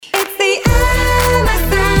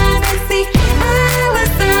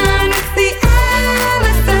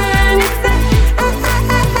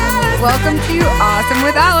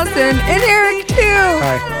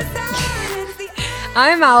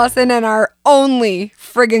I'm Allison, and our only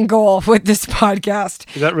friggin' goal with this podcast.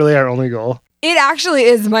 Is that really our only goal? It actually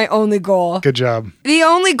is my only goal. Good job. The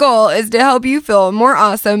only goal is to help you feel more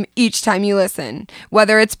awesome each time you listen.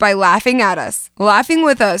 Whether it's by laughing at us, laughing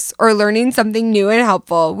with us, or learning something new and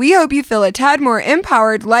helpful, we hope you feel a tad more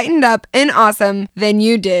empowered, lightened up, and awesome than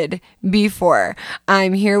you did before.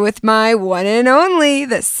 I'm here with my one and only,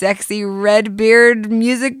 the sexy red beard,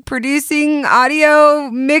 music producing, audio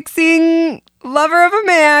mixing lover of a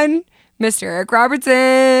man, Mr. Eric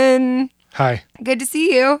Robertson. Hi. Good to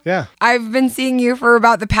see you. Yeah. I've been seeing you for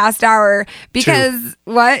about the past hour because,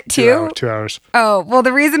 what, 2? 2 hours. Oh, well,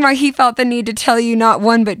 the reason why he felt the need to tell you not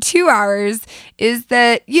 1 but 2 hours is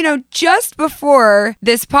that, just before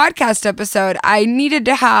this podcast episode, I needed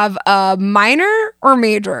to have a minor or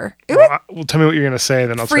major. Well, tell me what you're going to say,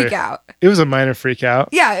 then I'll tell you. Freak out. It was a minor freak out.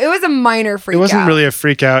 Yeah, it was a minor freak out. It wasn't really a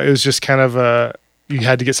freak out. It was just kind of you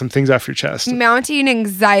had to get some things off your chest. Mounting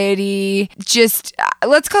anxiety, just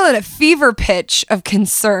let's call it a fever pitch of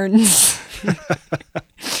concerns.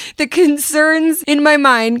 The concerns in my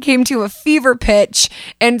mind came to a fever pitch.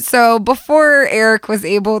 And so before Eric was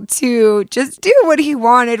able to just do what he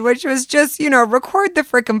wanted, which was just, record the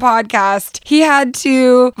frickin' podcast, he had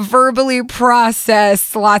to verbally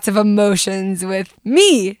process lots of emotions with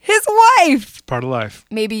me, his wife. Part of life.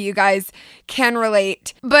 Maybe you guys can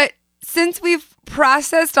relate. But since we've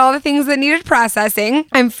processed all the things that needed processing,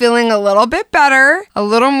 I'm feeling a little bit better, a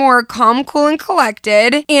little more calm, cool, and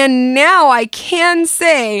collected. And now I can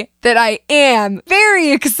say that I am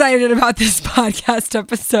very excited about this podcast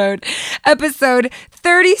episode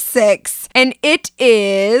 36. And it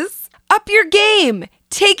is Up Your Game,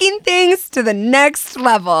 taking things to the next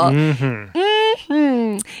level.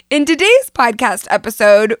 In today's podcast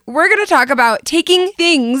episode, we're going to talk about taking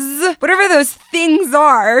things, whatever those things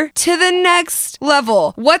are, to the next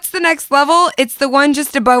level. What's the next level? It's the one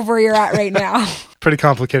just above where you're at right now. Pretty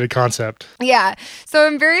complicated concept. Yeah. So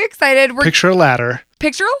I'm very excited. Picture a ladder.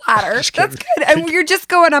 Picture a ladder. Just That's kidding. good. And you're just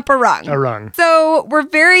going up a rung. A rung. So we're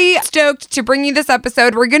very stoked to bring you this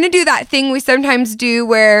episode. We're going to do that thing we sometimes do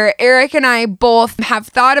where Eric and I both have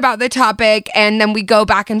thought about the topic and then we go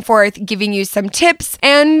back and forth giving you some tips.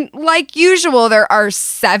 And like usual, there are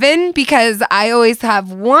 7 because I always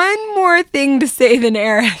have one more thing to say than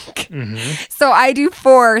Eric. Mm-hmm. So I do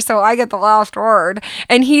 4, so I get the last word.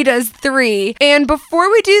 And he does 3. And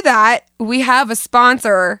before we do that, we have a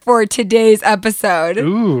sponsor for today's episode.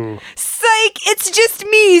 Ooh. Psych! It's just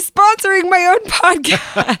me sponsoring my own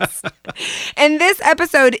podcast. And this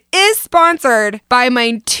episode is sponsored by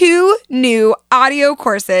my 2 new audio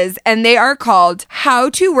courses, and they are called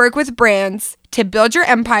How to Work with Brands to Build Your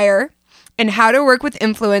Empire and How to Work with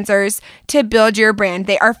Influencers to Build Your Brand.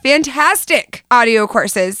 They are fantastic audio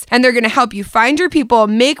courses, and they're going to help you find your people,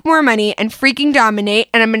 make more money, and freaking dominate.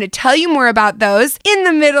 And I'm going to tell you more about those in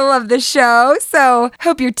the middle of the show. So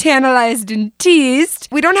hope you're tantalized and teased.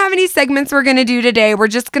 We don't have any segments we're going to do today. We're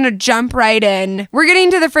just going to jump right in. We're getting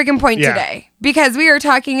to the freaking point today, because we are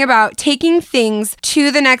talking about taking things to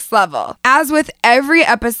the next level. As with every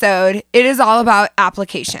episode, it is all about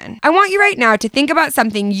application. I want you right now to think about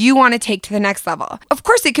something you want to take to the next level. Of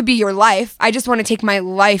course, it could be your life. I just want to take my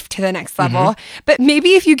life to the next level. But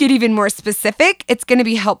maybe if you get even more specific, it's going to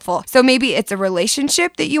be helpful. So maybe it's a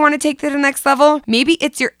relationship that you want to take to the next level. Maybe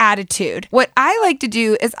it's your attitude. What I like to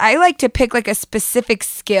do is I like to pick like a specific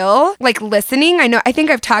skill, like listening. I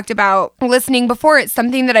think I've talked about listening before. It's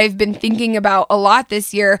something that I've been thinking about a lot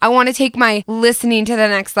this year. I want to take my listening to the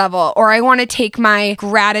next level, or I want to take my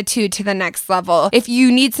gratitude to the next level. If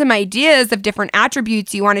you need some ideas of different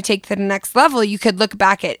attributes you want to take to the next level, you could look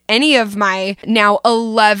back at any of my now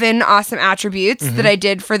 11 awesome attributes that I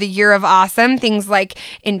did for the year of awesome. Things like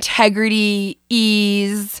integrity,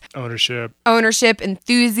 ease, Ownership,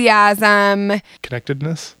 enthusiasm,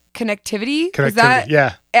 connectivity. Is that?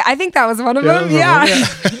 Yeah. I think that was one of them. Yeah.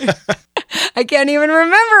 I can't even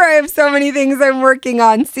remember. I have so many things I'm working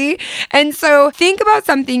on. See? And so think about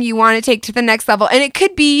something you want to take to the next level. And it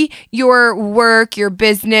could be your work, your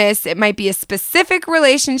business. It might be a specific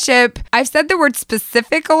relationship. I've said the word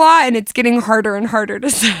specific a lot, and it's getting harder and harder to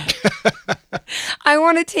say. I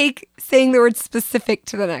want to take saying the word specific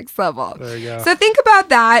to the next level. There you go. So think about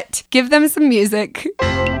that. Give them some music.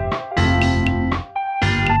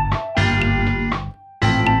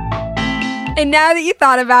 And now that you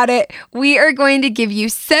thought about it, we are going to give you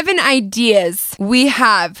 7 ideas we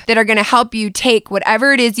have that are going to help you take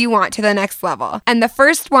whatever it is you want to the next level. And the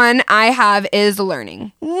first one I have is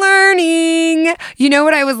learning. Learning! You know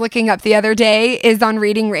what I was looking up the other day is on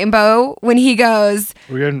Reading Rainbow when he goes...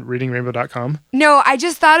 Were you on readingrainbow.com? No, I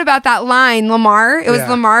just thought about that line, Lamar. It was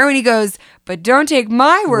Lamar when he goes, but don't take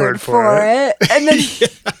my word for it. And then...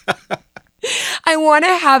 I want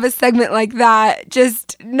to have a segment like that,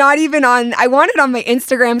 just not even on, I want it on my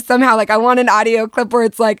Instagram somehow. Like I want an audio clip where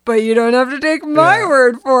it's like, but you don't have to take my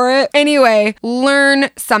word for it. Anyway, learn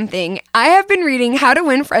something. I have been reading How to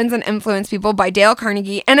Win Friends and Influence People by Dale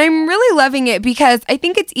Carnegie, and I'm really loving it because I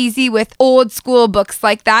think it's easy with old school books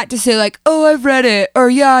like that to say like, oh, I've read it, or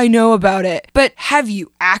yeah, I know about it. But have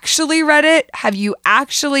you actually read it? Have you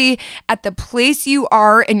actually, at the place you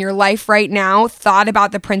are in your life right now, thought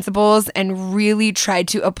about the principles and really tried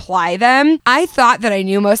to apply them? I thought that I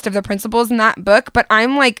knew most of the principles in that book, but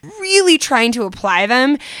I'm like really trying to apply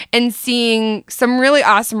them and seeing some really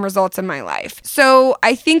awesome results in my life. So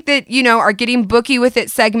I think that, you know, our Getting Booky With It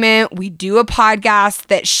segment, we do a podcast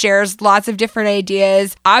that shares lots of different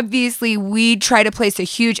ideas. Obviously, we try to place a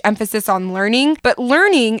huge emphasis on learning, but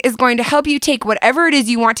learning is going to help you take whatever it is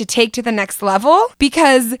you want to take to the next level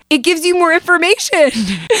because it gives you more information.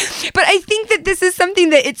 But I think that this is something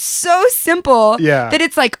that it's so simple that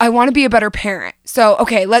it's like, I want to be a better parent. So,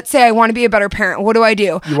 okay, let's say I want to be a better parent. What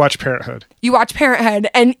do? You watch Parenthood. You watch Parenthood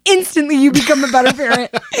and instantly you become a better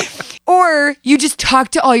parent. Or you just talk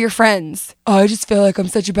to all your friends. Oh, I just feel like I'm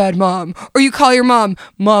such a bad mom. Or you call your mom,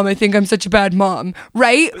 Mom, I think I'm such a bad mom,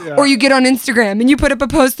 right? Yeah. Or you get on Instagram and you put up a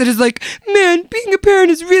post that is like, man, being a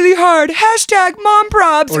parent is really hard. Hashtag mom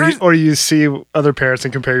probs. Or you see other parents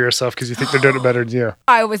and compare yourself because you think they're doing it better than you.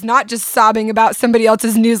 I was not just sobbing about somebody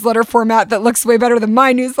else's newsletter format that looks way better than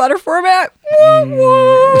my newsletter format.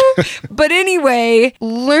 But anyway,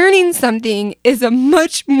 learning something is a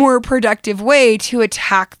much more productive way to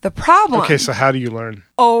attack the problem. Okay, so how do you learn?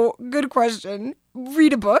 Oh, good question.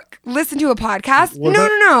 Read a book, listen to a podcast.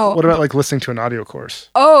 No. What about like listening to an audio course?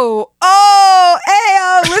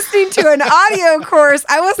 Listening to an audio course.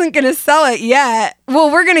 I wasn't going to sell it yet.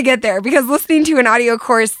 Well, we're going to get there because listening to an audio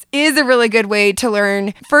course is a really good way to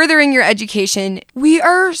learn, furthering your education. We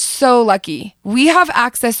are so lucky. We have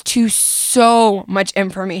access to so much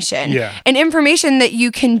information and information that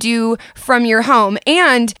you can do from your home.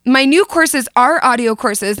 And my new courses are audio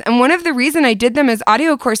courses. And one of the reasons I did them as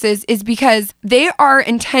audio courses is because they are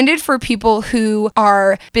intended for people who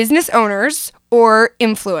are business owners or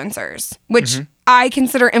influencers, which I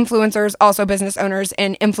consider influencers also business owners,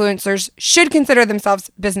 and influencers should consider themselves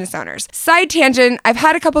business owners. Side tangent, I've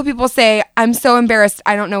had a couple people say, I'm so embarrassed,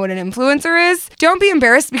 I don't know what an influencer is. Don't be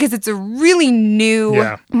embarrassed because it's a really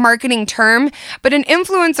new marketing term, but an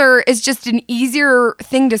influencer is just an easier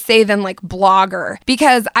thing to say than like blogger,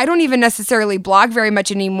 because I don't even necessarily blog very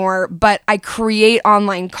much anymore, but I create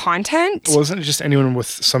online content. Well, isn't it just anyone with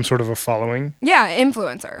some sort of a following? Yeah,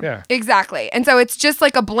 influencer. Yeah. Exactly. And so it's just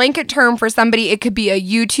like a blanket term for somebody. It could be a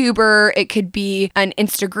YouTuber, it could be an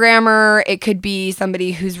Instagrammer, it could be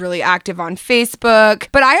somebody who's really active on Facebook.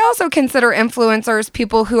 But I also consider influencers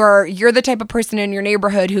people who are, you're the type of person in your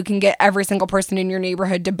neighborhood who can get every single person in your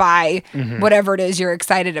neighborhood to buy whatever it is you're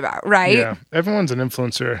excited about, right? Yeah, everyone's an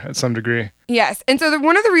influencer at some degree. Yes. And so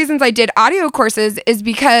one of the reasons I did audio courses is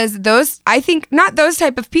because I think not those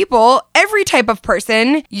type of people, every type of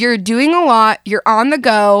person, you're doing a lot, you're on the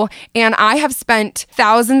go, and I have spent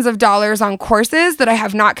thousands of dollars on courses that I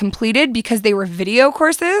have not completed because they were video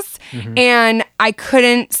courses, and I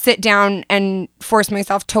couldn't sit down and force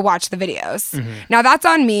myself to watch the videos. Now that's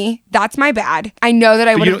on me. That's my bad. I know that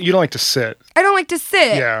I would. You don't like to sit. I don't like to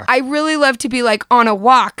sit. Yeah. I really love to be like on a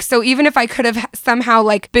walk. So even if I could have somehow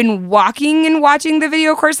like been walking and watching the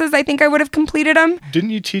video courses, I think I would have completed them. Didn't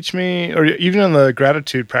you teach me, or even in the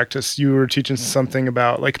gratitude practice, you were teaching something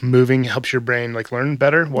about like moving helps your brain like learn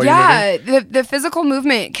better while you're moving? The physical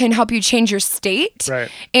movement can help you change your state. Right.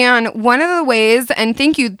 And one of the ways, and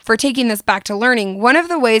thank you for taking this back to learning, one of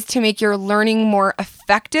the ways to make your learning more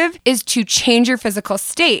effective is to change your physical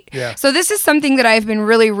state. Yeah. So this is something that I've been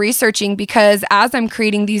really researching because as I'm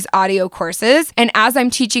creating these audio courses and as I'm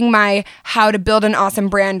teaching my How to Build an Awesome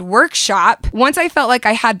Brand workshop, workshop, once I felt like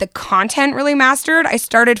I had the content really mastered, I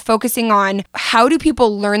started focusing on how do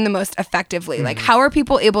people learn the most effectively? Like, how are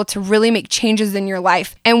people able to really make changes in your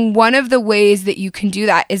life? And one of the ways that you can do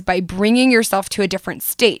that is by bringing yourself to a different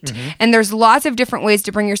state. And there's lots of different ways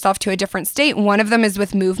to bring yourself to a different state. One of them is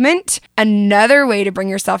with movement. Another way to bring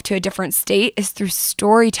yourself to a different state is through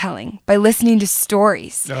storytelling, by listening to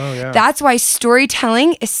stories. Oh, yeah. That's why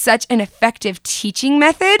storytelling is such an effective teaching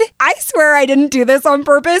method. I swear I didn't do this on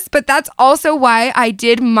purpose, but that's also why I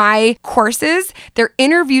did my courses. They're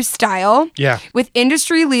interview style with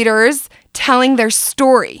industry leaders telling their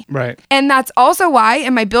story. Right. And that's also why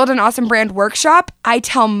in my Build an Awesome Brand workshop, I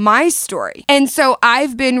tell my story. And so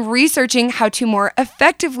I've been researching how to more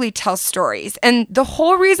effectively tell stories. And the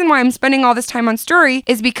whole reason why I'm spending all this time on story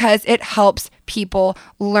is because it helps people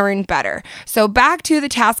learn better. So back to the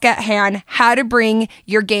task at hand, how to bring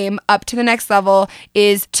your game up to the next level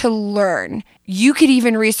is to learn. You could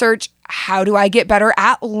even research, how do I get better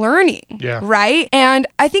at learning? Right? And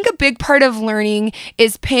I think a big part of learning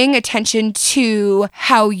is paying attention to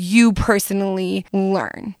how you personally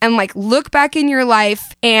learn. And like look back in your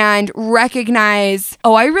life and recognize,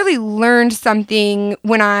 oh, I really learned something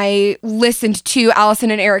when I listened to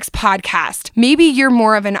Allison and Eric's podcast. Maybe you're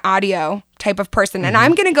more of an audio type of person. And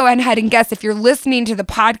I'm going to go ahead and guess if you're listening to the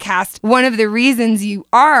podcast, one of the reasons you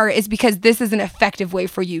are is because this is an effective way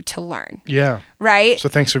for you to learn. Yeah. Right? So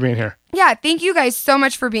thanks for being here. Yeah, thank you guys so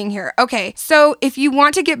much for being here. Okay, so if you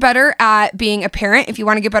want to get better at being a parent, if you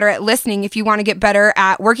want to get better at listening, if you want to get better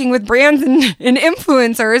at working with brands and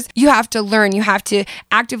influencers, you have to learn. You have to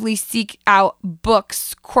actively seek out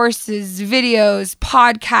books, courses, videos,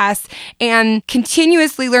 podcasts, and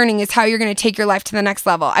continuously learning is how you're going to take your life to the next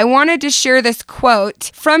level. I wanted to share this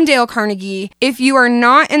quote from Dale Carnegie. If you are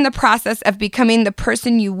not in the process of becoming the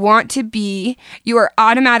person you want to be, you are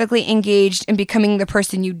automatically engaged in becoming the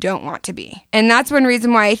person you don't want to be. And that's one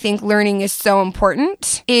reason why I think learning is so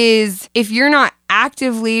important, is if you're not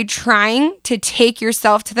actively trying to take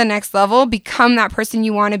yourself to the next level, become that person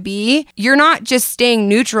you want to be, you're not just staying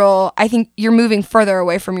neutral. I think you're moving further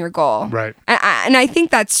away from your goal. Right. And I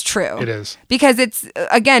think that's true. It is. Because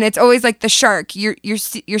it's always like the shark.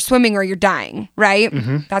 You're swimming or you're dying, right?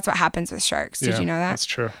 That's what happens with sharks. Did you know that? That's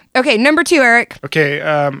true. Okay, number 2, Eric. Okay,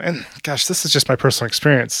 and gosh, this is just my personal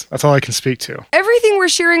experience. That's all I can speak to. Everything we're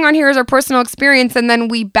sharing on here is our personal experience, and then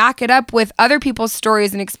we back it up with other people's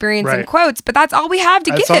stories and experience and quotes, but that's all we have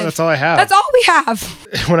to give. That's all I have. That's all we have.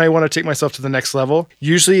 When I want to take myself to the next level,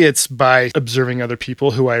 usually it's by observing other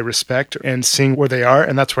people who I respect and seeing where they are,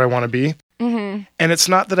 and that's where I want to be. And it's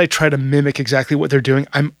not that I try to mimic exactly what they're doing.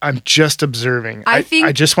 I'm just observing.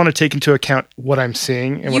 I just want to take into account what I'm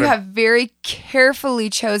seeing. And you have very carefully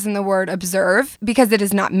chosen the word observe, because it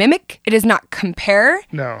is not mimic. It is not compare.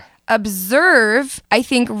 No. Observe, I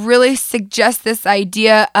think, really suggests this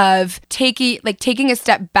idea of taking a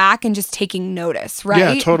step back and just taking notice,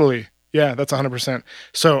 right? Yeah, totally. Yeah, that's 100%.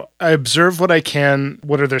 So I observe what I can.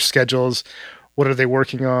 What are their schedules? What are they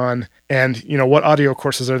working on? And, what audio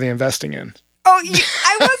courses are they investing in? Oh,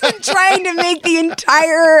 I wasn't trying to make the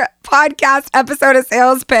entire podcast episode a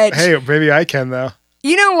sales pitch. Hey, maybe I can, though.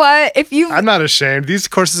 You know what? I'm not ashamed. These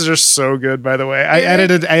courses are so good, by the way. I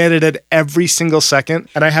edited every single second,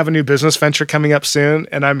 and I have a new business venture coming up soon,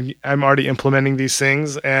 and I'm already implementing these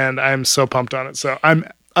things, and I'm so pumped on it. So I'm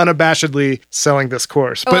unabashedly selling this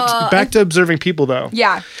course. But back to observing people, though.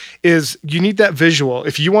 Yeah. Is you need that visual.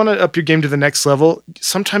 If you want to up your game to the next level,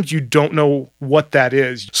 sometimes you don't know what that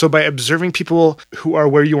is. So by observing people who are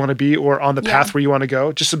where you want to be or on the path where you want to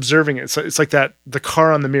go, just observing it. So it's like the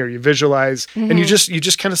car on the mirror. You visualize and you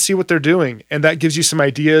just kind of see what they're doing. And that gives you some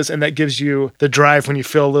ideas, and that gives you the drive when you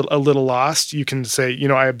feel a little lost. You can say,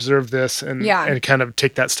 I observed this and kind of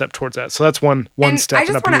take that step towards that. So that's one step. I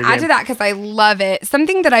just want to add to that because I love it.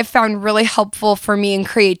 Something that I've found really helpful for me in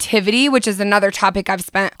creativity, which is another topic I've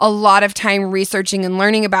spent a lot of time researching and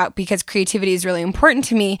learning about because creativity is really important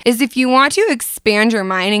to me, is if you want to expand your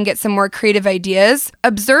mind and get some more creative ideas,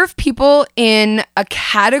 observe people in a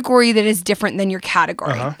category that is different than your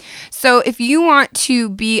category. So if you want to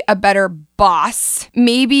be a better boss,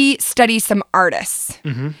 maybe study some artists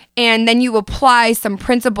and then you apply some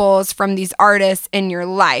principles from these artists in your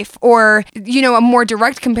life. Or, a more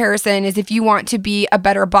direct comparison is if you want to be a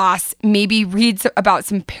better boss, maybe read about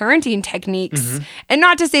some parenting techniques. And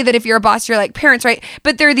not to say that if you're a boss, you're like parents, right?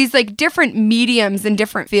 But there are these like different mediums in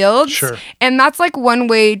different fields. Sure. And that's like one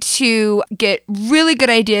way to get really good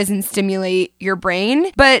ideas and stimulate your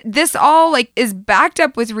brain. But this all like is backed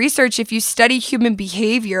up with research. If you study human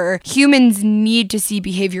behavior, humans humans need to see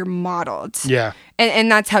behavior modeled. Yeah.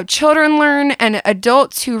 And that's how children learn, and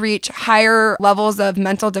adults who reach higher levels of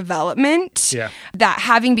mental development, that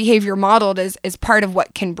having behavior modeled is part of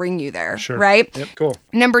what can bring you there, right? Yep, cool.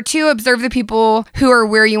 Number 2, observe the people who are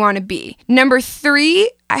where you want to be. Number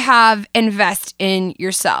 3, I have invest in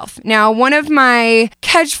yourself. Now, one of my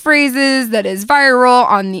catchphrases that is viral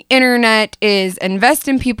on the internet is invest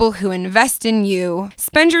in people who invest in you.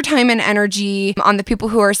 Spend your time and energy on the people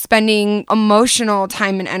who are spending emotional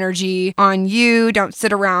time and energy on you. Don't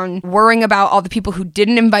sit around worrying about all the people who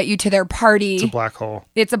didn't invite you to their party. It's a black hole.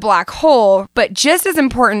 It's a black hole. But just as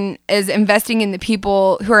important as investing in the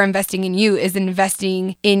people who are investing in you is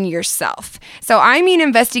investing in yourself. So I mean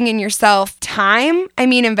investing in yourself time. I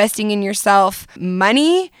mean investing in yourself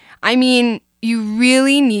money. I mean, you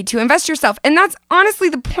really need to invest yourself. And that's honestly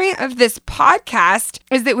the point of this podcast,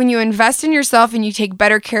 is that when you invest in yourself and you take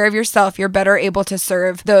better care of yourself, you're better able to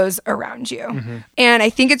serve those around you. Mm-hmm. And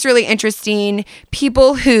I think it's really interesting.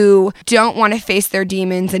 People who don't want to face their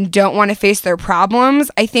demons and don't want to face their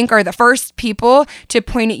problems, I think are the first people to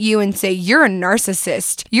point at you and say, you're a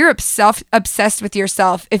narcissist. You're obsessed with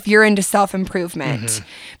yourself if you're into self-improvement. Mm-hmm.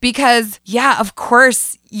 Because, yeah, of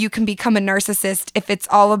course, you can become a narcissist if it's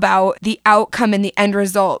all about the outcome and the end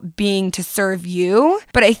result being to serve you.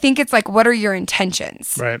 But I think it's like, what are your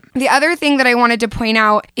intentions? Right. The other thing that I wanted to point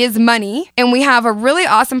out is money. And we have a really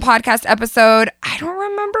awesome podcast episode. I don't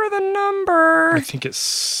remember the number. I think it's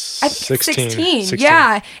 16.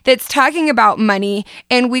 Yeah, that's talking about money.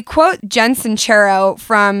 And we quote Jen Sincero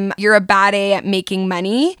from You're a Bad A at Making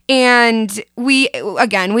Money. And we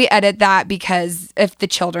edit that because if the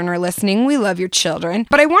children are listening, we love your children.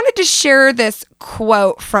 But I wanted to share this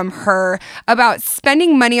quote from her about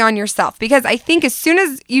spending money on yourself, because I think as soon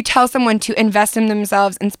as you tell someone to invest in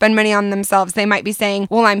themselves and spend money on themselves, they might be saying,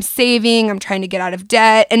 well, I'm saving, I'm trying to get out of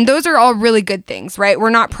debt. And those are all really good things, right?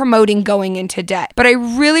 We're not promoting going into debt. But I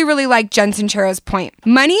really, really like Jen Sincero's point.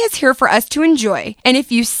 Money is here for us to enjoy. And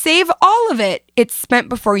if you save all of it, it's spent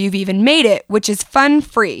before you've even made it, which is fun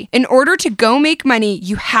free. In order to go make money,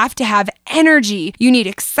 you have to have energy. You need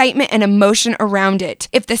excitement and emotion around it.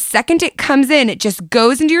 If the second it comes in, it just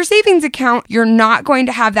goes into your savings account, you're not going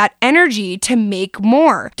to have that energy to make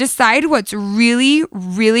more. Decide what's really,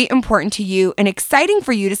 really important to you and exciting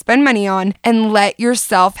for you to spend money on, and let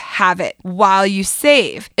yourself have it while you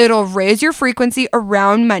save. It'll raise your frequency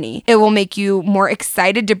around money. It will make you more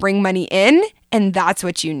excited to bring money in. And that's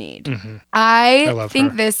what you need. Mm-hmm. I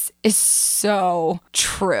think this is so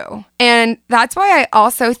true. And that's why I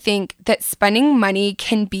also think that spending money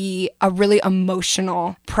can be a really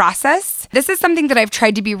emotional process. This is something that I've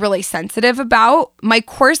tried to be really sensitive about. My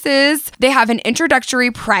courses, they have an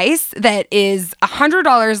introductory price that is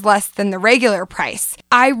 $100 less than the regular price.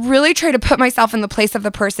 I really try to put myself in the place of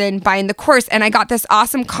the person buying the course. And I got this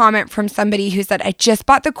awesome comment from somebody who said, I just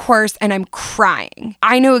bought the course and I'm crying.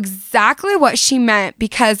 I know exactly what she meant,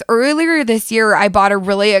 because earlier this year, I bought a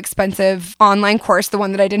really expensive online course, the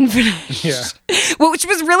one that I didn't finish, which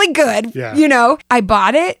was really good. Yeah. You know, I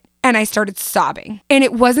bought it and I started sobbing. And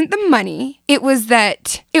it wasn't the money. It was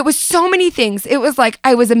so many things. It was like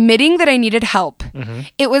I was admitting that I needed help. Mm-hmm.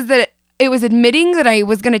 It was admitting that I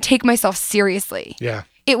was going to take myself seriously. Yeah.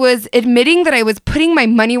 It was admitting that I was putting my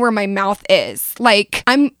money where my mouth is. Like,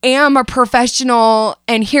 I am a professional,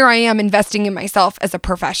 and here I am investing in myself as a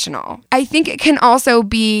professional. I think it can also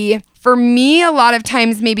be, for me, a lot of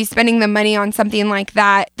times maybe spending the money on something like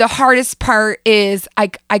that, the hardest part is I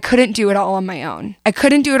couldn't do it all on my own.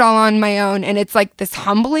 And it's like this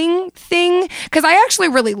humbling thing, because I actually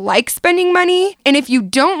really like spending money. And if you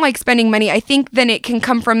don't like spending money, I think then it can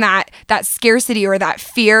come from that scarcity or that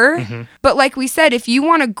fear. Mm-hmm. But like we said, if you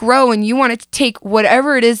want to grow and you want to take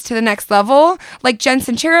whatever it is to the next level, like Jen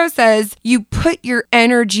Sincero says, you put your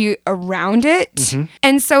energy around it. Mm-hmm.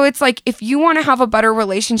 And so it's like, if you want to have a better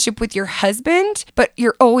relationship with your husband, but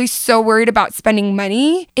you're always so worried about spending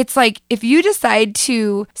money, it's like, if you decide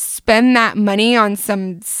to spend that money on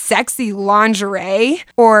some sexy lingerie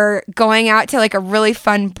or going out to like a really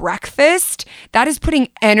fun breakfast, that is putting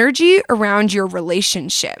energy around your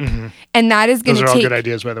relationship. Mm-hmm. And that is going to take... Those are all good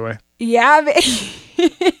ideas, by the way. Yeah.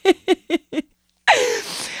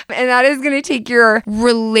 And that is going to take your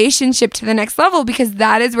relationship to the next level, because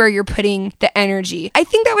that is where you're putting the energy. I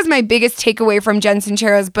think that was my biggest takeaway from Jen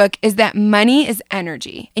Sincero's book, is that money is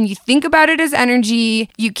energy. And you think about it as energy.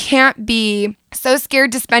 You can't be so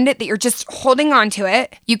scared to spend it that you're just holding on to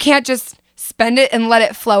it. You can't just spend it and let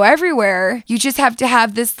it flow everywhere. You just have to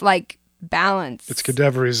have this balance. It's good to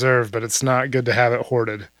have a reserve, but it's not good to have it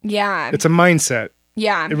hoarded. Yeah. It's a mindset.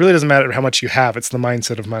 Yeah. It really doesn't matter how much you have. It's the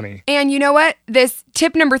mindset of money. And you know what? This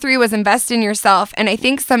tip number 3 was invest in yourself. And I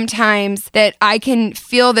think sometimes that I can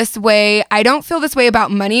feel this way. I don't feel this way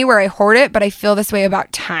about money where I hoard it, but I feel this way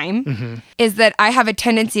about time. Is that I have a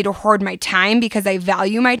tendency to hoard my time because I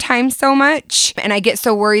value my time so much. And I get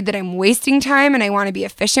so worried that I'm wasting time and I want to be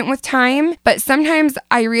efficient with time. But sometimes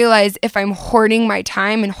I realize if I'm hoarding my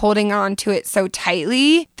time and holding on to it so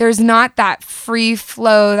tightly, there's not that free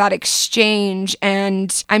flow, that exchange,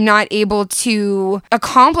 and I'm not able to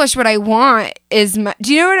accomplish what I want as much.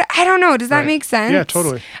 Do you know what? I don't know. Does that make sense? Yeah,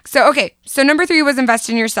 totally. So, okay. So number 3 was invest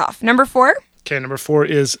in yourself. Number 4? Okay, number 4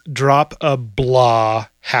 is drop a blah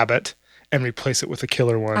habit and replace it with a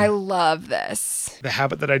killer one. I love this. The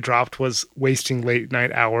habit that I dropped was wasting late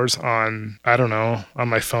night hours on, I don't know, on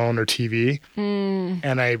my phone or TV.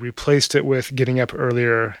 And I replaced it with getting up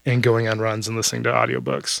earlier and going on runs and listening to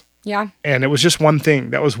audiobooks. Yeah. And it was just one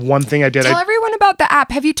thing. That was one thing I did. Tell everyone about the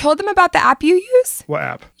app. Have you told them about the app you use? What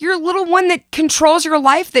app? Your little one that controls your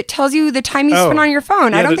life, that tells you the time you spend on your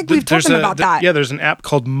phone. I don't think we've told them about that. Yeah, there's an app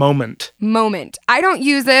called Moment. I don't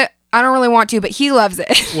use it. I don't really want to, but he loves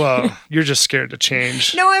it. Well, you're just scared to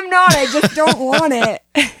change. No, I'm not. I just don't want it.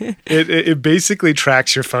 It basically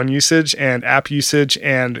tracks your phone usage and app usage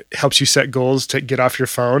and helps you set goals to get off your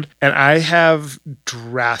phone. And I have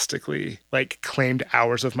drastically claimed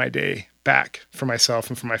hours of my day back for myself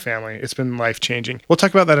and for my family. It's been life-changing. We'll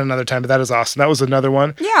talk about that another time, but that is awesome. That was another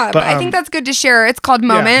one. Yeah, but I think that's good to share. It's called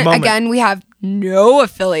Moment. Yeah, Moment. Again, we have no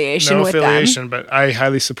affiliation with them. But I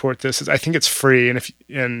highly support this. I think it's free,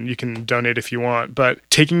 and you can donate if you want. But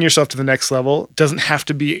taking yourself to the next level doesn't have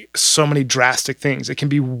to be so many drastic things. It can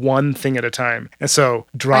be one thing at a time. And so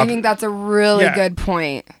I think that's a really good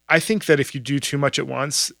point. I think that if you do too much at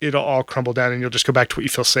once, it'll all crumble down and you'll just go back to what you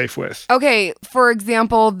feel safe with. Okay, for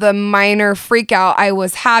example, the minor freak out I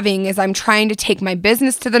was having is I'm trying to take my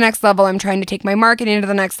business to the next level. I'm trying to take my marketing to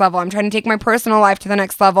the next level. I'm trying to take my personal life to the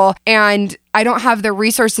next level. And I don't have the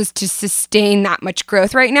resources to sustain that much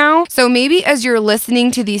growth right now. So maybe as you're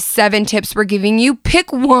listening to these 7 tips we're giving you,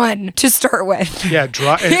 pick one to start with. Yeah,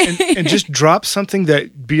 and just drop something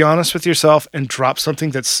that, be honest with yourself, and drop something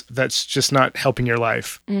that's just not helping your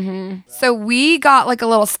life. So we got a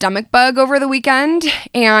little stomach bug over the weekend,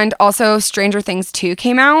 and also Stranger Things 2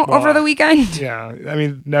 came out over the weekend. Yeah, I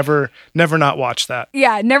mean, never not watch that.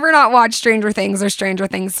 Yeah, never not watch Stranger Things or Stranger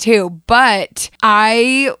Things 2. But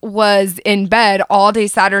I was in bed all day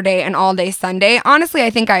Saturday and all day Sunday. Honestly, I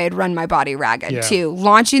think I had run my body ragged too.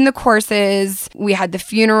 Launching the courses. We had the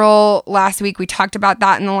funeral last week. We talked about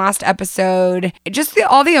that in the last episode. Just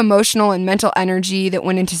all the emotional and mental energy that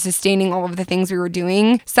went into sustaining all of the things we were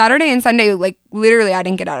doing. Saturday and Sunday, literally, I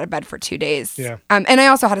didn't get out of bed for 2 days. Yeah. And I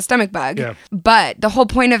also had a stomach bug. Yeah. But the whole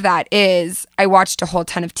point of that is I watched a whole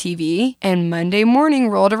ton of TV, and Monday morning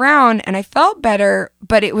rolled around and I felt better,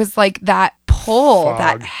 but it was that pull,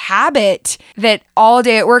 that habit that all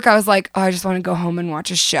day at work I was like, oh, I just want to go home and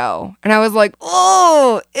watch a show. And I was like,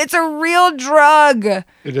 oh, it's a real drug. It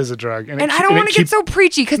is a drug. And I don't want to get so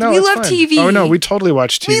preachy because we love TV. Oh, no, we totally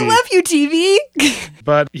watch TV. We love you, TV.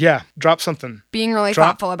 But yeah, drop something. Being really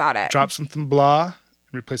thoughtful about it. Drop something blah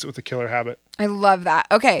and replace it with a killer habit. I love that.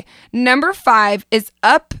 Okay, number 5 is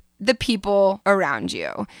up the people around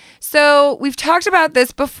you. So we've talked about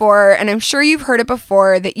this before, and I'm sure you've heard it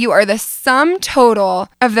before, that you are the sum total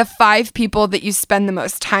of the 5 people that you spend the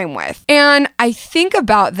most time with. And I think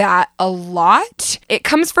about that a lot. It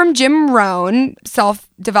comes from Jim Rohn,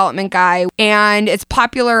 self-development guy, and it's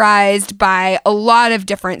popularized by a lot of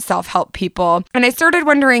different self-help people. And I started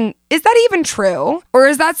wondering, is that even true? Or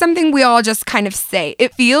is that something we all just kind of say?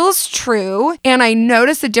 It feels true. And I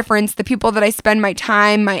notice a difference, the people that I spend my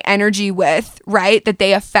time, my energy with, right? That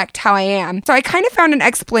they affect how I am. So I kind of found an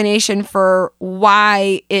explanation for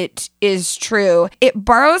why it is true. It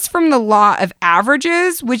borrows from the law of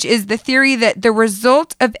averages, which is the theory that the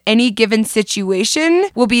result of any given situation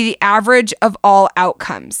will be the average of all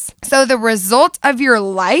outcomes. So the result of your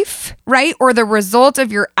life, right? Or the result of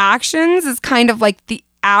your actions is kind of like the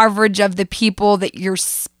average of the people that you're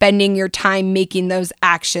spending your time making those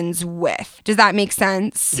actions with. Does that make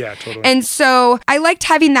sense? Yeah, totally. And so I liked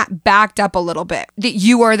having that backed up a little bit, that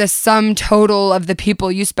you are the sum total of the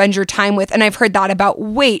people you spend your time with. And I've heard that about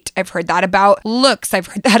weight. I've heard that about looks. I've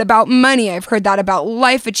heard that about money. I've heard that about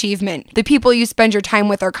life achievement. The people you spend your time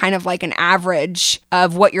with are kind of like an average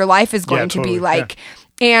of what your life is going to be like. Yeah.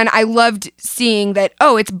 And I loved seeing that,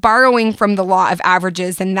 oh, it's borrowing from the law of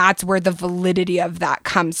averages, and that's where the validity of that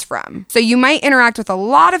comes from. So you might interact with a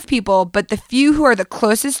lot of people, but the few who are the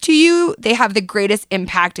closest to you, they have the greatest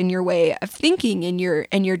impact in your way of thinking and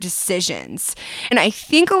your decisions. And I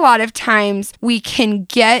think a lot of times we can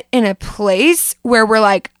get in a place where we're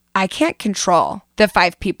like, I can't control the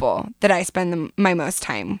 5 people that I spend my most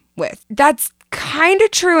time with. That's kind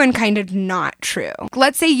of true and kind of not true.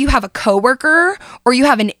 Let's say you have a coworker or you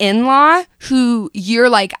have an in-law who you're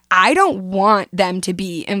like, I don't want them to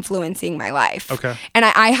be influencing my life. Okay. And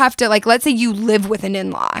I have to, like, let's say you live with an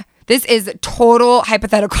in-law. This is a total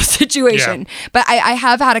hypothetical situation, but I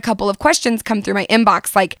have had a couple of questions come through my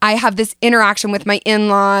inbox. Like, I have this interaction with my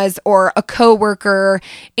in-laws or a coworker,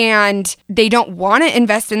 and they don't want to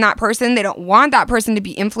invest in that person. They don't want that person to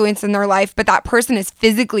be influenced in their life, but that person is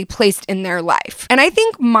physically placed in their life. And I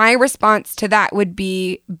think my response to that would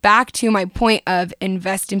be back to my point of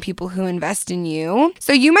invest in people who invest in you.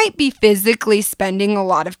 So you might be physically spending a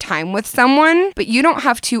lot of time with someone, but you don't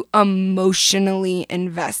have to emotionally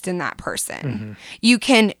invest in that person. Mm-hmm. You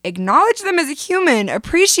can acknowledge them as a human,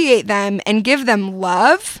 appreciate them, and give them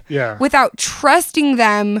love without trusting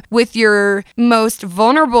them with your most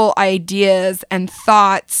vulnerable ideas and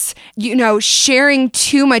thoughts, sharing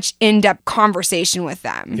too much in-depth conversation with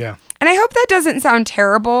them. Yeah. And I hope that doesn't sound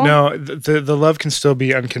terrible. No, the love can still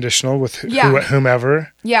be unconditional with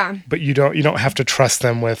whomever. Yeah. But you don't have to trust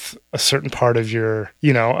them with a certain part of your,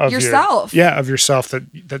 of yourself. Of yourself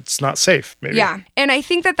that's not safe, maybe. Yeah. And I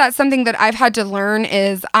think that's something that I've had to learn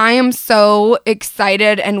is I am so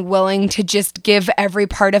excited and willing to just give every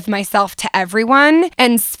part of myself to everyone.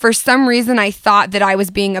 And for some reason, I thought that I was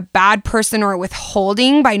being a bad person or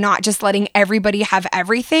withholding by not just letting everybody have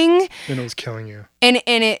everything. And it was killing you. And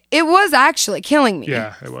it was actually killing me.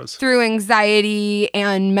 Yeah, it was. Through anxiety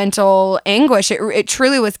and mental anguish. It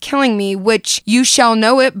truly was killing me, which you shall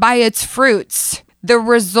know it by its fruits. The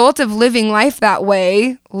result of living life that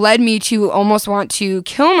way led me to almost want to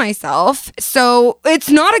kill myself. So it's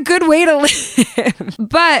not a good way to live.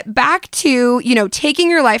 But back to,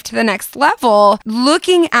 taking your life to the next level,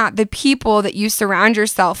 looking at the people that you surround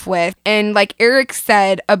yourself with. And like Eric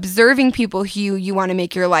said, observing people who you want to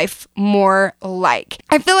make your life more like.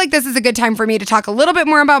 I feel like this is a good time for me to talk a little bit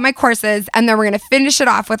more about my courses, and then we're going to finish it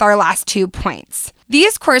off with our last 2 points.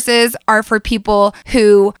 These courses are for people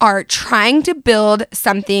who are trying to build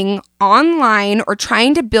something online or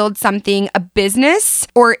trying to build something, a business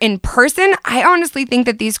or in person. I honestly think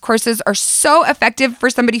that these courses are so effective for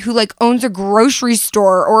somebody who owns a grocery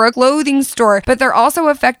store or a clothing store, but they're also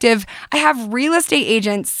effective. I have real estate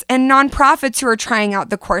agents and nonprofits who are trying out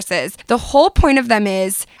the courses. The whole point of them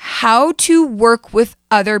is how to work with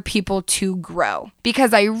other people to grow.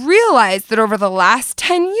 Because I realized that over the last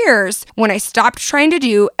 10 years, when I stopped trying to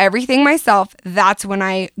do everything myself, that's when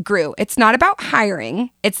I grew. It's not about hiring.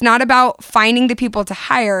 It's not about finding the people to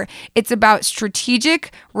hire. It's about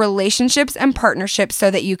strategic relationships and partnerships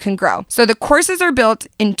so that you can grow. So the courses are built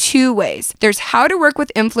in 2 ways. There's how to work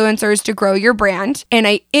with influencers to grow your brand. And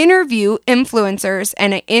I interview influencers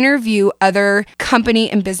and I interview other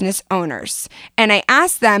company and business owners. And I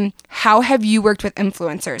ask them, how have you worked with influencers?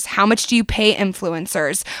 How much do you pay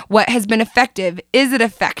influencers? What has been effective? Is it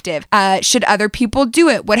effective? Should other people do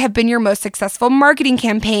it? What have been your most successful marketing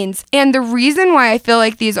campaigns? And the reason why I feel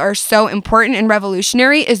like these are so important and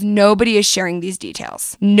revolutionary is nobody is sharing these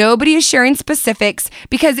details. Nobody is sharing specifics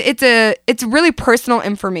because it's really personal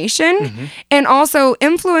information. Mm-hmm. And also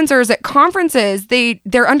influencers at conferences,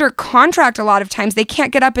 they're under contract a lot of times. They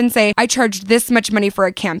can't get up and say, I charged this much money for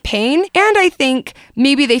a campaign. And I think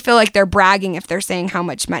maybe they feel like they're bragging if they're saying how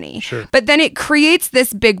much money. Sure. But then it creates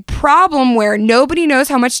this big problem where nobody knows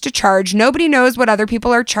how much to charge. Nobody knows what other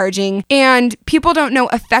people are charging. And people don't know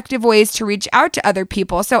effective ways to reach out to other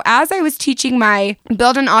people. So as I was teaching my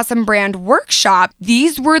Build an Awesome Brand workshop,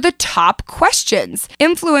 these were the top questions.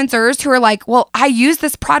 Influencers who are like, well, I use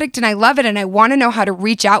this product and I love it and I want to know how to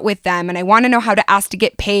reach out with them and I want to know how to ask to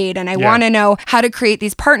get paid and I want to know how to create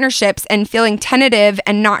these partnerships and feeling tentative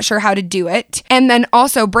and not sure how to do it. And then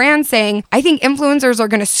also brands saying, I think influencers are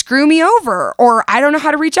going to screw me over, or I don't know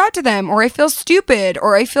how to reach out to them, or I feel stupid,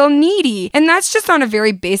 or I feel needy. And that's just on a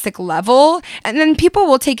very basic level. And then people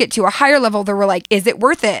will take it to a higher level. They're like, is it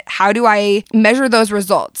worth it? it? How do I measure those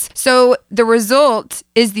results? So the result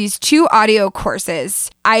is these 2 audio courses.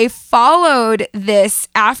 I followed this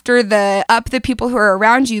after the up the people who are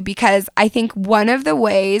around you, because I think one of the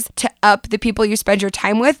ways to up the people you spend your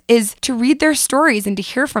time with is to read their stories and to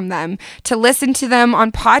hear from them, to listen to them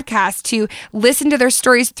on podcasts, to listen to their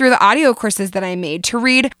stories through the audio courses that I made, to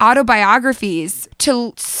read autobiographies,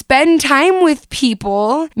 to spend time with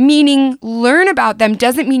people, meaning learn about them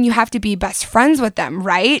doesn't mean you have to be best friends with them,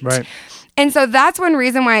 right? Right. And so that's one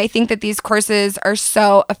reason why I think that these courses are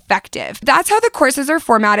so effective. That's how the courses are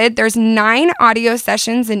formatted. There's 9 audio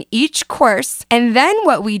sessions in each course. And then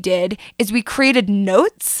what we did is we created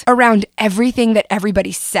notes around everything that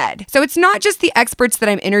everybody said. So it's not just the experts that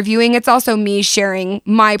I'm interviewing. It's also me sharing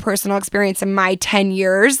my personal experience in my 10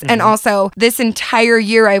 years. And also this entire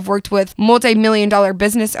year I've worked with multi-million-dollar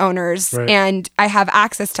business owners, and I have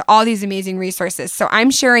access to all these amazing resources. So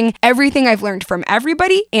I'm sharing everything I've learned from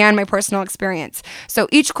everybody and my personal experience. So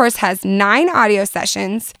each course has 9 audio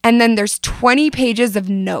sessions, and then there's 20 pages of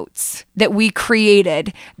notes that we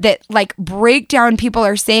created that like break down people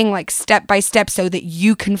are saying like step by step so that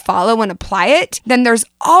you can follow and apply it. Then there's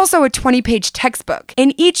also a 20-page textbook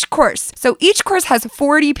in each course. So each course has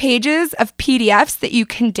 40 pages of PDFs that you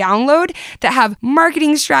can download that have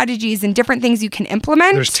marketing strategies and different things you can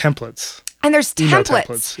implement. There's templates. And there's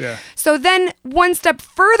templates. Yeah. So then one step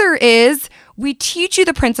further is we teach you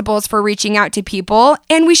the principles for reaching out to people,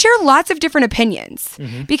 and we share lots of different opinions,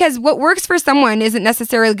 because what works for someone isn't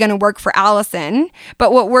necessarily going to work for Allison,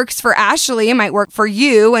 but what works for Ashley might work for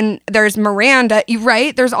you. And there's Miranda,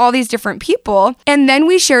 right? There's all these different people. And then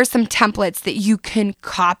we share some templates that you can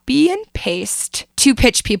copy and paste to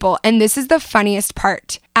pitch people. And this is the funniest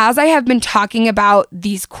part. As I have been talking about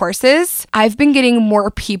these courses, I've been getting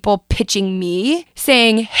more people pitching me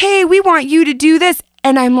saying, hey, we want you to do this.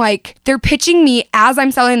 And I'm like, they're pitching me as I'm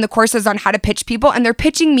selling the courses on how to pitch people. And they're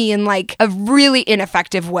pitching me in like a really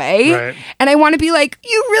ineffective way. Right. And I want to be like,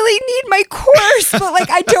 you really need my course. But like,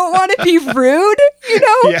 I don't want to be rude, you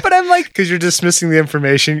know? Yeah. But I'm like, because you're dismissing the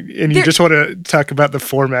information and you just want to talk about the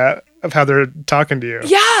format of how they're talking to you.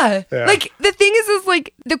 Yeah. Like the thing is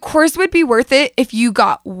like the course would be worth it if you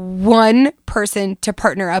got one person to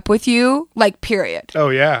partner up with you, like period. Oh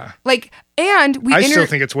yeah. Like, and we I still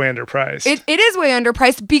think it's way underpriced. It is way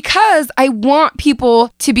underpriced because I want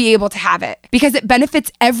people to be able to have it because it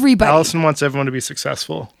benefits everybody. Allison wants everyone to be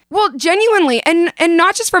successful. Well, genuinely, and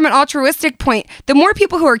not just from an altruistic point, the more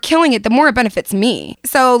people who are killing it, the more it benefits me.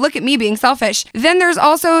 So look at me being selfish. Then there's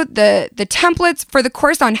also the templates for the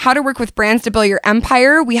course on how to work with brands to build your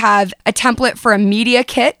empire. We have a template for a media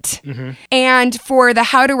kit. And for the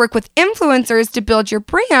how to work with influencers to build your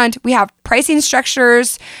brand, we have pricing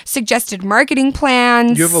structures, suggested marketing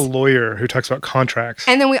plans. You have a lawyer who talks about contracts.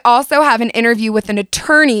 And then we also have an interview with an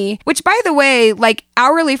attorney, which by the way, like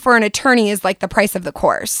hourly for an attorney is like the price of the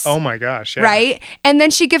course. Oh my gosh. Yeah. Right? And then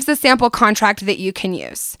she gives a sample contract that you can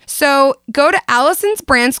use. So go to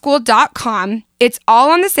Allison'sBrandSchool.com. It's all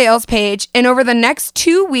on the sales page. And over the next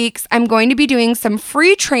 2 weeks, I'm going to be doing some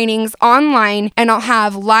free trainings online, and I'll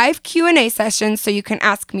have live Q&A sessions so you can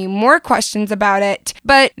ask me more questions about it.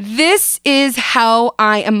 But this is how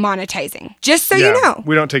I am monetizing. Just so you know.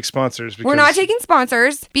 We don't take sponsors. We're not taking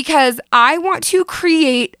sponsors because I want to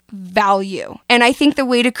create value. And I think the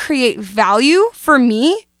way to create value for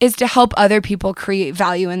me is to help other people create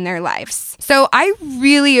value in their lives. So I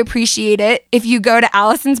really appreciate it if you go to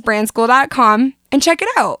Allison'sBrandSchool.com and check it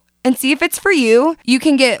out and see if it's for you. You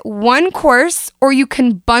can get one course or you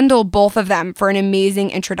can bundle both of them for an amazing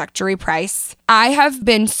introductory price. I have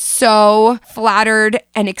been so flattered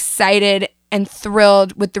and excited and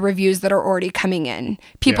thrilled with the reviews that are already coming in.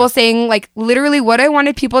 People saying like literally what I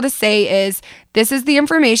wanted people to say is, this is the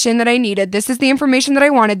information that I needed. This is the information that I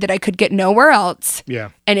wanted that I could get nowhere else. Yeah.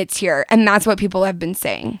 And it's here. And that's what people have been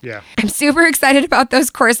saying. Yeah. I'm super excited about those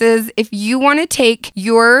courses. If you want to take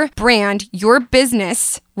your brand, your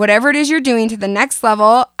business, whatever it is you're doing to the next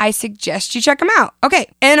level, I suggest you check them out. Okay.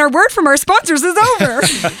 And our word from our sponsors is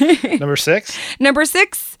over. Number 6? Number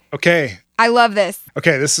 6. Okay. I love this.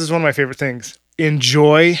 Okay, this is one of my favorite things.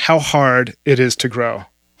 Enjoy how hard it is to grow.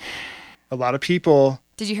 A lot of people...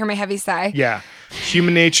 Did you hear my heavy sigh? Yeah.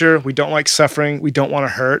 Human nature, we don't like suffering. We don't want to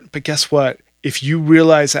hurt. But guess what? If you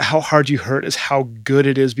realize that how hard you hurt is how good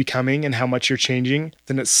it is becoming and how much you're changing,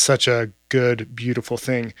 then it's such a good, beautiful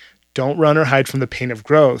thing. Don't run or hide from the pain of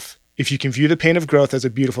growth. If you can view the pain of growth as a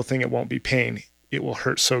beautiful thing, it won't be pain. It will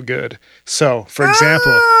hurt so good. So, for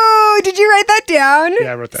example... Oh, did you write that down?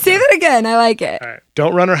 Yeah, I wrote that Say down. that again. I like it. All right.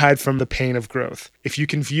 Don't run or hide from the pain of growth. If you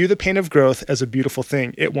can view the pain of growth as a beautiful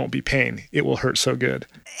thing, it won't be pain. It will hurt so good.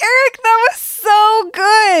 Eric, that was so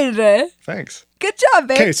so good. Thanks. Good job,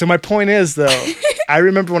 babe. Okay, so my point is, though, I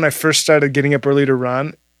remember when I first started getting up early to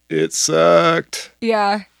run, it sucked.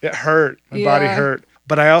 Yeah. It hurt. My body hurt.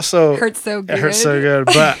 But I also... It hurt so good. It hurt so good.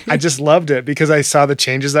 But I just loved it because I saw the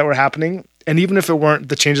changes that were happening. And even if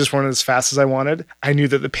the changes weren't as fast as I wanted, I knew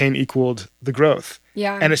that the pain equaled the growth.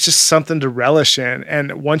 Yeah. And it's just something to relish in.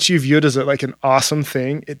 And once you view it as like an awesome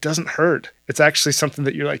thing, it doesn't hurt. It's actually something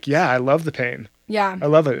that you're like, yeah, I love the pain. Yeah. I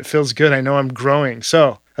love it. It feels good. I know I'm growing.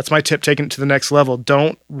 So that's my tip, taking it to the next level.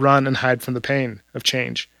 Don't run and hide from the pain of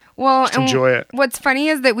change. Well, just enjoy it. What's funny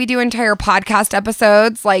is that we do entire podcast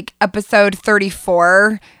episodes, like episode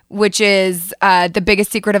 34, which is the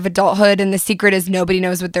biggest secret of adulthood. And the secret is nobody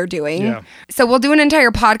knows what they're doing. Yeah. So we'll do an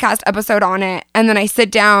entire podcast episode on it. And then I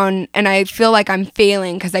sit down and I feel like I'm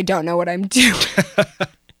failing because I don't know what I'm doing.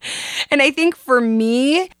 And I think for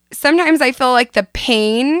me, sometimes I feel like the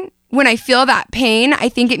pain, when I feel that pain, I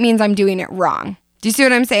think it means I'm doing it wrong. Do you see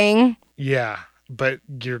what I'm saying? Yeah, but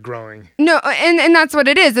you're growing. No, and that's what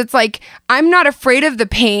it is. It's like, I'm not afraid of the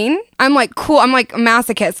pain. I'm like, cool. I'm like a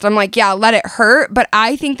masochist. I'm like, yeah, let it hurt. But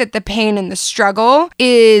I think that the pain and the struggle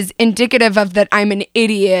is indicative of that I'm an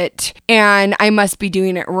idiot and I must be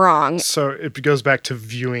doing it wrong. So it goes back to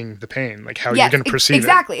viewing the pain, like how you're going to perceive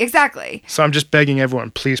it. Exactly. So I'm just begging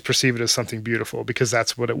everyone, please perceive it as something beautiful because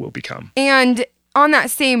that's what it will become. And on that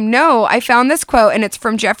same note, I found this quote and it's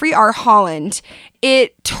from Jeffrey R. Holland.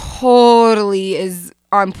 It totally is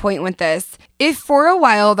on point with this. If for a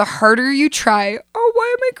while the harder you try, oh,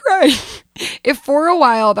 why am I crying? If for a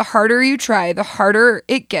while the harder you try, the harder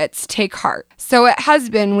it gets, take heart. So it has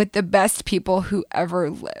been with the best people who ever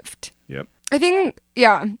lived. Yep. I think,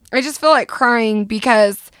 yeah, I just feel like crying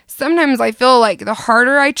because sometimes I feel like the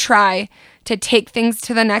harder I try to take things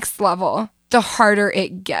to the next level, the harder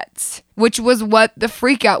it gets, which was what the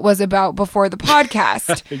freak out was about before the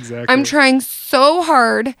podcast. Exactly. I'm trying so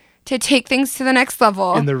hard to take things to the next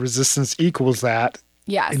level. And the resistance equals that.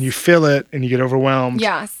 Yes. And you feel it and you get overwhelmed.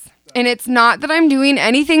 Yes. And it's not that I'm doing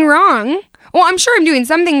anything wrong. Well, I'm sure I'm doing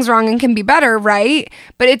some things wrong and can be better, right?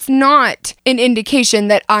 But it's not an indication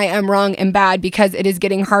that I am wrong and bad because it is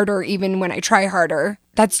getting harder even when I try harder.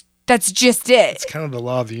 That's just it. It's kind of the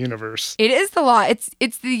law of the universe. It is the law.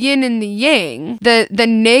 It's the yin and the yang. The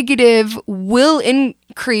negative will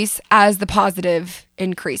increase as the positive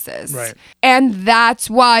increases. Right. And that's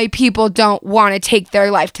why people don't want to take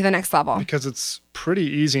their life to the next level. Because it's pretty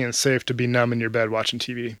easy and safe to be numb in your bed watching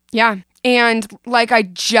TV. Yeah. And like I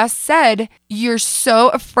just said, you're so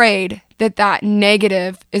afraid that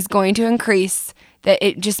negative is going to increase that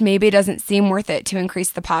it just maybe doesn't seem worth it to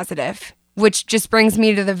increase the positive. Which just brings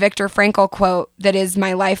me to the Viktor Frankl quote that is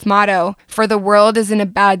my life motto. For the world is in a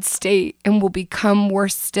bad state and will become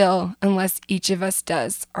worse still unless each of us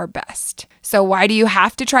does our best. So why do you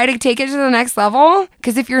have to try to take it to the next level?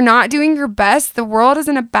 Because if you're not doing your best, the world is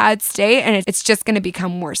in a bad state and it's just going to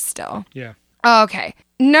become worse still. Yeah. Okay.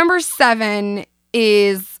 Number 7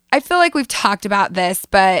 is, I feel like we've talked about this,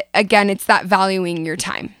 but again, it's that valuing your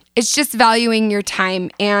time. It's just valuing your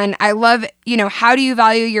time. And I love, how do you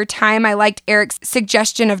value your time? I liked Eric's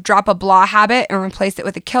suggestion of drop a blah habit and replace it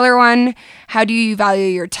with a killer one. How do you value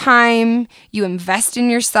your time? You invest in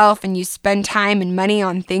yourself and you spend time and money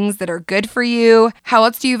on things that are good for you. How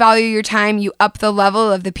else do you value your time? You up the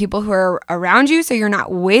level of the people who are around you so you're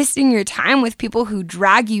not wasting your time with people who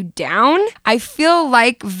drag you down. I feel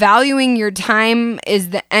like valuing your time is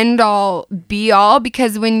the end all be all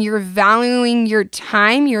because when you're valuing your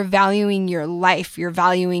time, you're valuing your life, you're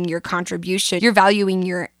valuing your contribution, you're valuing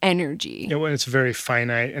your energy. When it's very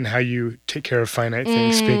finite and how you take care of finite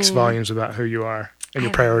things speaks volumes about who you are and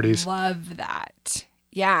your priorities. I love that.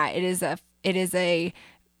 Yeah, it is a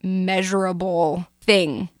measurable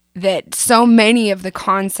thing that so many of the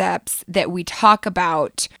concepts that we talk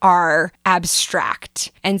about are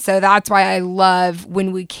abstract. And so that's why I love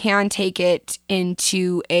when we can take it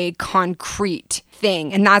into a concrete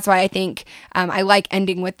thing. And that's why I think I like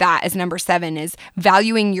ending with that as number 7 is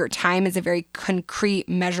valuing your time is a very concrete,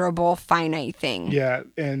 measurable, finite thing. Yeah,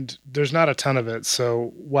 and there's not a ton of it.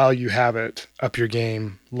 So while you have it, up your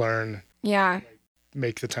game, learn. Yeah.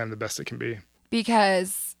 Make the time the best it can be.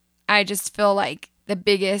 Because I just feel like the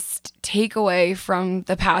biggest takeaway from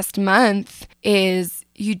the past month is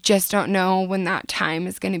you just don't know when that time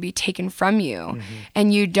is going to be taken from you. Mm-hmm.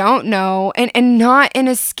 And you don't know, and not in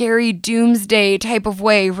a scary doomsday type of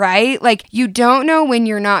way, right? Like you don't know when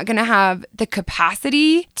you're not going to have the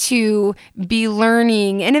capacity to be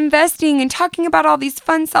learning and investing and talking about all these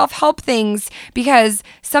fun self-help things because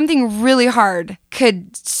something really hard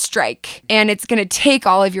could strike, and it's going to take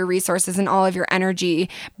all of your resources and all of your energy.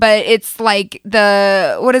 But it's like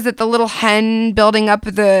the little hen building up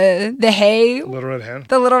the hay? Little red hen.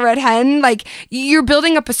 The little red hen. Like, you're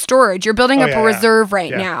building up a storage. You're building up a reserve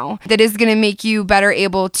right now that is going to make you better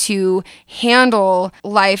able to handle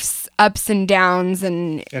life's ups and downs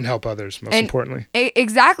and help others, most importantly.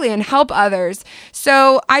 Exactly, and help others.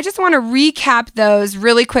 So I just want to recap those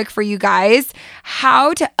really quick for you guys.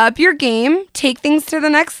 How to up your game, take things to the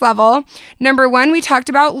next level. Number 1, we talked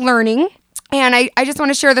about learning. And I just want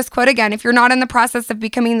to share this quote again. If you're not in the process of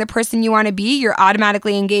becoming the person you want to be, you're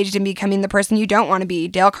automatically engaged in becoming the person you don't want to be.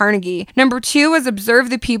 Dale Carnegie. Number 2 was observe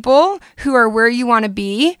the people who are where you want to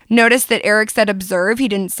be. Notice that Eric said observe. He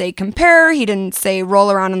didn't say compare. He didn't say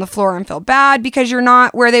roll around on the floor and feel bad because you're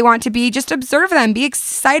not where they want to be. Just observe them. Be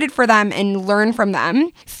excited for them and learn from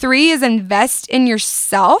them. 3 is invest in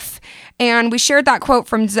yourself. And we shared that quote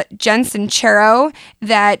from Jen Sincero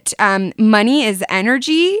that money is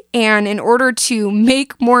energy. And in order to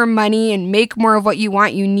make more money and make more of what you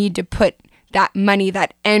want, you need to put that money,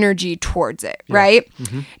 that energy towards it, right?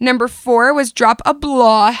 Mm-hmm. Number 4 was drop a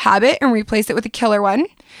blah habit and replace it with a killer one.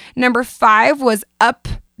 Number 5 was up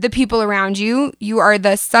the people around you. You are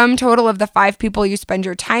the sum total of the 5 people you spend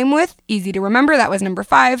your time with. Easy to remember. That was number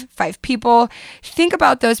 5 people. Think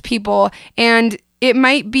about those people, and it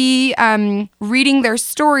might be reading their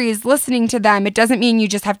stories, listening to them. It doesn't mean you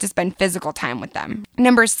just have to spend physical time with them.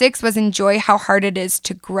 Number 6 was enjoy how hard it is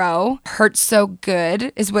to grow. Hurts so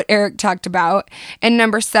good is what Eric talked about. And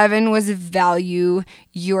number 7 was value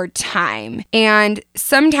your time. And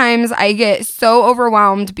sometimes I get so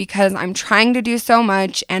overwhelmed because I'm trying to do so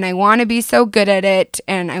much and I want to be so good at it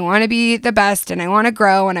and I want to be the best and I want to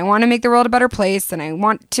grow and I want to make the world a better place and I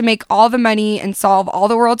want to make all the money and solve all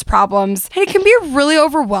the world's problems. And it can be really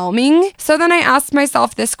overwhelming. So then I asked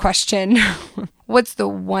myself this question: what's the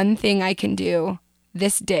one thing I can do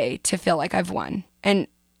this day to feel like I've won? And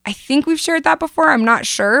I think we've shared that before. I'm not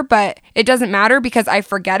sure, but it doesn't matter because I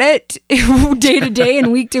forget it day to day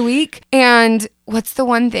and week to week. And what's the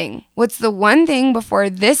one thing? What's the one thing before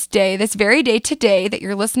this day, this very day today that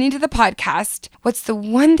you're listening to the podcast? What's the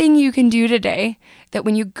one thing you can do today that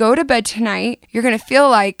when you go to bed tonight, you're going to feel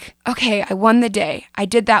like, okay, I won the day. I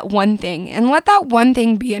did that one thing. And let that one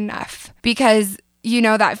thing be enough. Because, you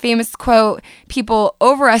know, that famous quote, people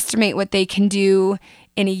overestimate what they can do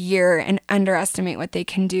in a year and underestimate what they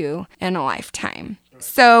can do in a lifetime.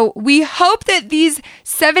 So we hope that these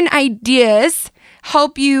 7 ideas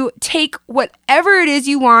help you take whatever it is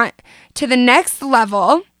you want to the next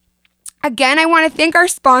level. Again, I want to thank our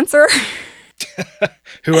sponsor.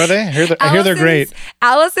 Who are they? I hear they're great.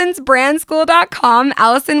 AllisonsBrandSchool.com,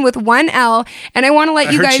 Allison with 1 L. And I want to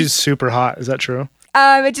let you guys... she's super hot. Is that true?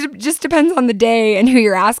 It just depends on the day and who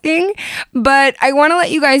you're asking. But I want to let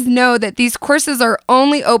you guys know that these courses are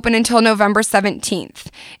only open until November 17th.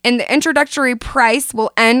 And the introductory price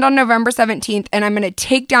will end on November 17th. And I'm going to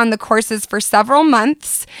take down the courses for several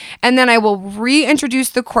months. And then I will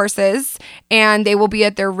reintroduce the courses. And they will be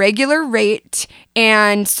at their regular rate.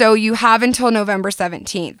 And so you have until November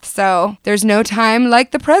 17th. So there's no time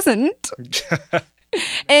like the present.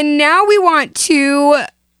 And now we want to...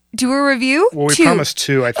 do a review? Well, we promised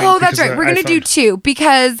 2, I think. Oh, that's right. We're going to do 2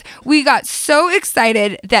 because we got so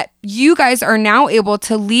excited that you guys are now able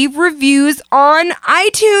to leave reviews on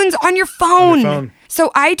iTunes on your phone. So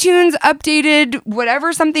iTunes updated,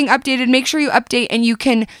 whatever something updated, make sure you update and you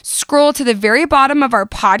can scroll to the very bottom of our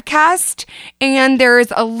podcast and there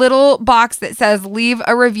is a little box that says leave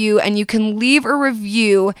a review and you can leave a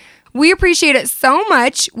review. We appreciate it so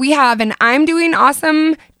much. We have an I'm Doing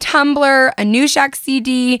Awesome Tumblr, a New Shack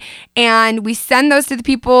CD, and we send those to the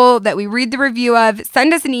people that we read the review of.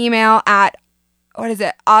 Send us an email at,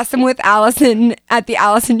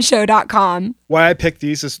 awesomewithallison@theallisonshow.com. Why I picked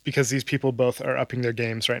these is because these people both are upping their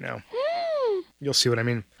games right now. You'll see what I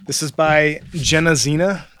mean. This is by Jenna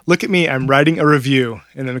Zena. Look at me, I'm writing a review.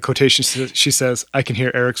 And then the quotation, she says, I can hear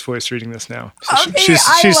Eric's voice reading this now. So okay, she's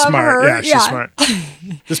love smart. her. Yeah, she's smart.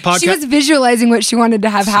 This podcast, she was visualizing what she wanted to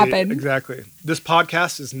have happen. Exactly. This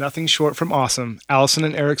podcast is nothing short from awesome. Allison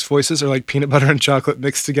and Eric's voices are like peanut butter and chocolate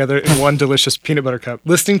mixed together in one delicious peanut butter cup.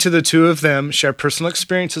 Listening to the 2 of them share personal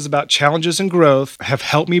experiences about challenges and growth have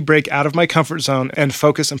helped me break out of my comfort zone and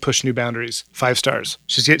focus and push new boundaries. 5 stars.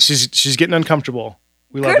 She's getting uncomfortable.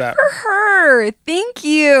 We love that. Good for her. sure. Thank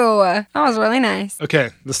you. That was really nice. Okay,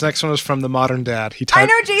 this next one is from the Modern Dad. I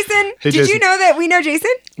know Jason. Hey, Did Jason. you know that we know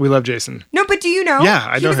Jason? We love Jason. No, but do you know? Yeah,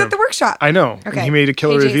 I know He was him. at the workshop. I know. Okay. And he made a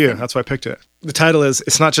killer Hey, review. Jason. That's why I picked it. The title is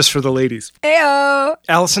It's Not Just for the Ladies. Ayo.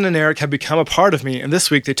 Allison and Eric have become a part of me, and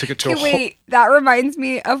this week they took it to a whole... Wait, that reminds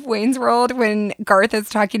me of Wayne's World when Garth is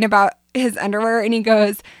talking about his underwear and he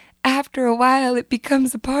goes, after a while, it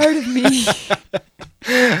becomes a part of me.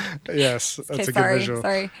 Yes, that's a good visual.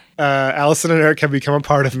 Sorry. Allison and Eric have become a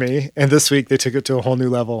part of me, and this week they took it to a whole new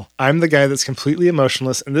level. I'm the guy that's completely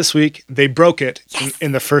emotionless, and this week they broke it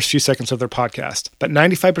in the first few seconds of their podcast. But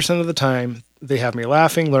 95% of the time, they have me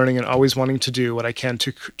laughing, learning, and always wanting to do what I can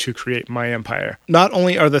to create my empire. Not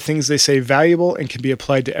only are the things they say valuable and can be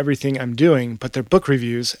applied to everything I'm doing, but their book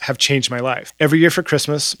reviews have changed my life. Every year for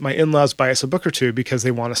Christmas, my in-laws buy us a book or two because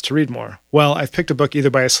they want us to read more. Well, I've picked a book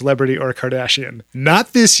either by a celebrity or a Kardashian.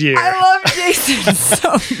 Not this year. I love Jason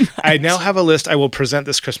so much. I now have a list I will present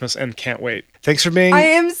this Christmas and can't wait. Thanks for being... I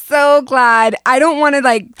am so glad. I don't want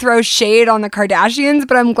to throw shade on the Kardashians,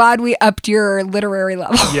 but I'm glad we upped your literary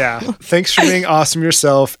level. Yeah. Thanks for being awesome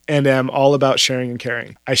yourself, and am all about sharing and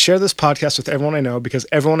caring. I share this podcast with everyone I know because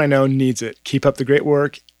everyone I know needs it. Keep up the great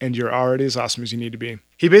work, and you're already as awesome as you need to be.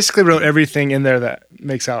 He basically wrote everything in there that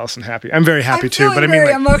makes Allison happy. I'm very happy too, but I mean,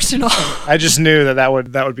 very emotional. I just knew that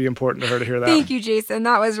would be important to her to hear that. Thank you, Jason.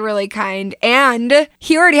 That was really kind. And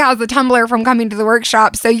he already has the tumbler from coming to the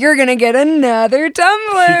workshop, so you're gonna get another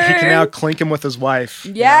tumbler. He can now clink him with his wife.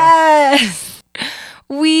 Yes.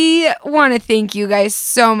 We want to thank you guys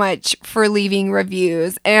so much for leaving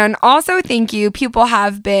reviews. And also thank you. People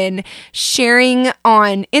have been sharing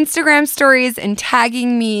on Instagram stories and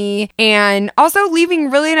tagging me and also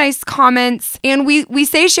leaving really nice comments. And we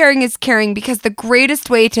say sharing is caring because the greatest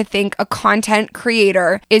way to thank a content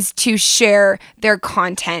creator is to share their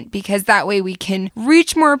content, because that way we can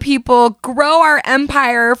reach more people, grow our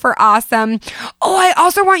empire for awesome. Oh, I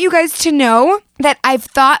also want you guys to know that I've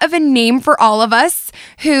thought of a name for all of us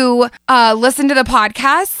who listen to the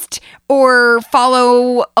podcast or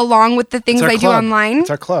follow along with the things I do online. It's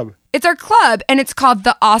our club. It's our club, and it's called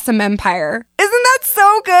The Awesome Empire. Isn't that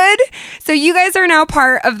so good? So you guys are now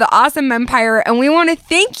part of The Awesome Empire, and we want to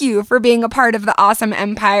thank you for being a part of The Awesome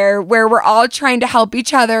Empire, where we're all trying to help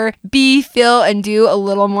each other be, feel, and do a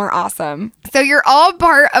little more awesome. So you're all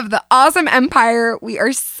part of The Awesome Empire. We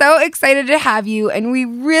are so excited to have you, and we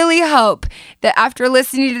really hope that after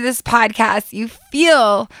listening to this podcast, you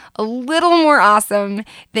feel a little more awesome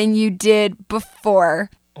than you did before.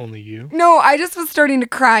 Only you? No, I just was starting to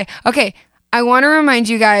cry. Okay, I want to remind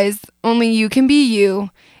you guys, only you can be you,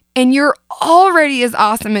 and you're already as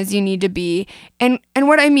awesome as you need to be. And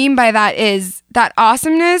what I mean by that is that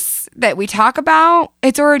awesomeness that we talk about,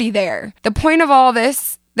 it's already there. The point of all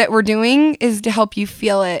this that we're doing is to help you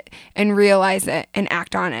feel it and realize it and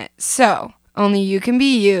act on it. So, only you can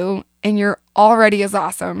be you, and you're already as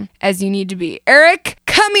awesome as you need to be. Eric,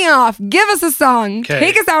 cut me off. Give us a song. Okay.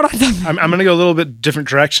 Take us out on something. I'm going to go a little bit different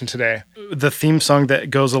direction today. The theme song that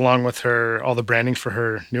goes along with all the branding for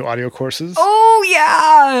her new audio courses Oh,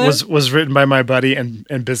 yeah. was written by my buddy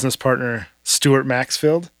and business partner, Stuart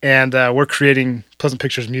Maxfield. And we're creating Pleasant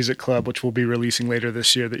Pictures Music Club, which we'll be releasing later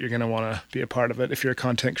this year, that you're going to want to be a part of it if you're a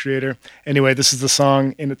content creator. Anyway, this is the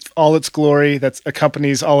song in all its glory that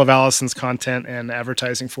accompanies all of Allison's content and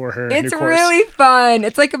advertising for her new It's course. really fun.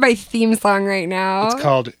 It's like my theme song right now. It's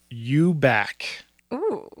called You Back.